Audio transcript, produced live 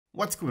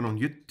What's going on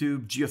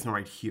YouTube? Geosno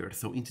right here.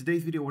 So in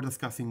today's video we're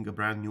discussing a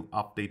brand new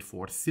update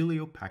for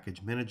Sileo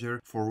Package Manager,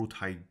 for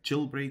RootHide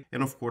Jailbreak,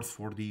 and of course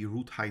for the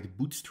RootHide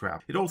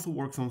Bootstrap. It also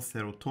works on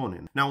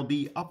Serotonin. Now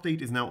the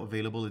update is now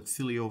available at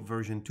Sileo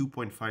version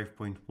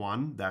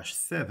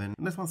 2.5.1-7, and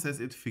this one says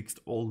it fixed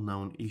all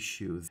known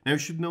issues. Now you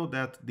should know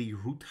that the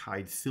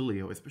RootHide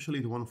Sileo,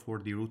 especially the one for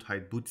the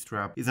RootHide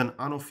Bootstrap, is an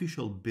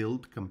unofficial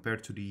build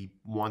compared to the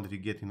one that you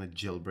get in a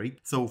jailbreak.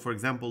 So for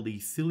example, the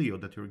Sileo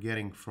that you're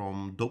getting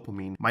from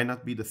Dopamine might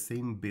not be the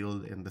same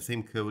build and the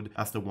same code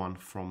as the one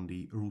from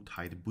the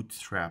RootHide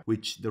Bootstrap,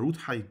 which the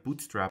RootHide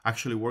Bootstrap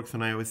actually works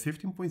on iOS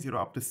 15.0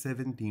 up to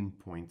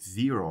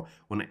 17.0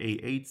 on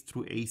A8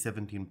 through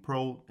A17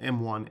 Pro,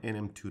 M1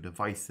 and M2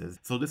 devices.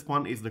 So this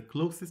one is the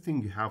closest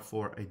thing you have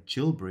for a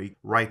jailbreak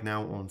right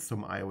now on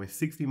some iOS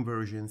 16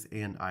 versions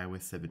and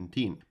iOS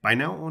 17. By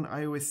now on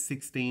iOS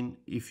 16,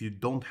 if you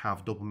don't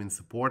have Dopamine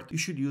support, you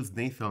should use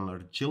Nathan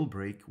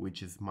Jailbreak,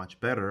 which is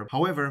much better.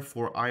 However,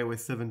 for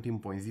iOS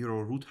 17.0,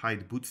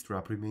 RootHide Bootstrap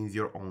remains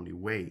your only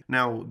way.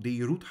 Now,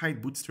 the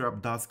RootHide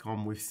Bootstrap does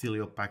come with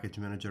Sileo Package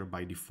Manager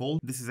by default.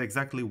 This is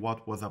exactly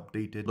what was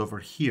updated over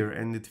here,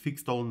 and it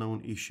fixed all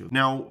known issues.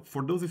 Now,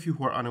 for those of you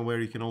who are unaware,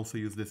 you can also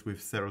use this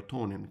with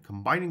Serotonin.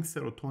 Combining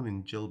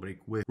Serotonin Jailbreak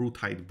with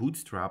RootHide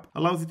Bootstrap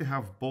allows you to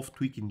have both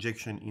tweak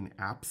injection in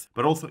apps,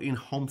 but also in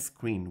home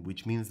screen,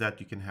 which means that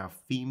you can have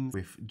themes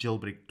with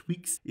jailbreak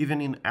tweaks, even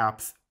in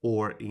apps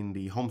or in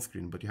the home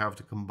screen, but you have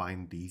to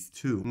combine these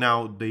two.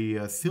 Now, the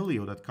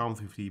Sileo that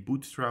comes with the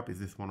Bootstrap is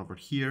this one over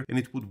here, and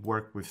it would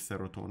work with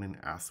Serotonin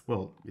as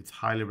well. It's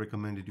highly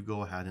recommended you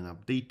go ahead and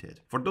update it.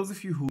 For those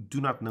of you who do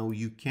not know,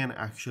 you can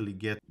actually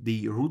get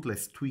the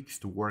rootless tweaks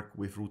to work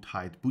with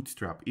RootHide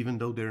Bootstrap, even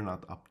though they're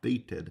not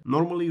updated.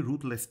 Normally,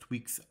 rootless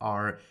tweaks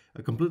are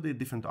a completely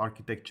different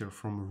architecture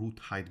from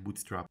RootHide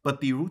Bootstrap, but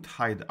the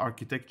RootHide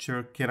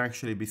architecture can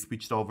actually be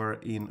switched over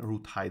in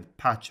RootHide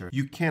Patcher.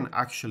 You can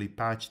actually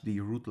patch the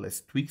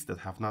rootless tweaks that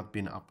have not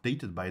been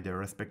updated by their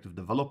respective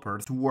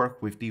developers to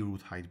work with the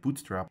RootHide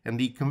Bootstrap, and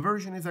the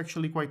conversion is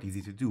actually quite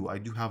easy to do. I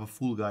do have a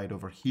full guide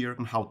over here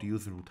on how to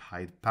use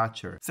RootHide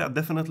Patcher, so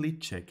definitely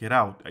check it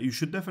out. You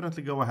should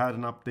definitely go ahead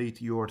and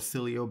update your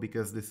Sileo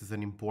because this is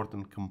an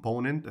important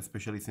component,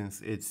 especially since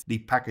it's the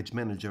package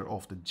manager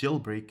of the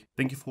jailbreak.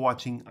 Thank you for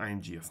watching.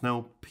 I'm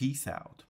Geosno. Peace out.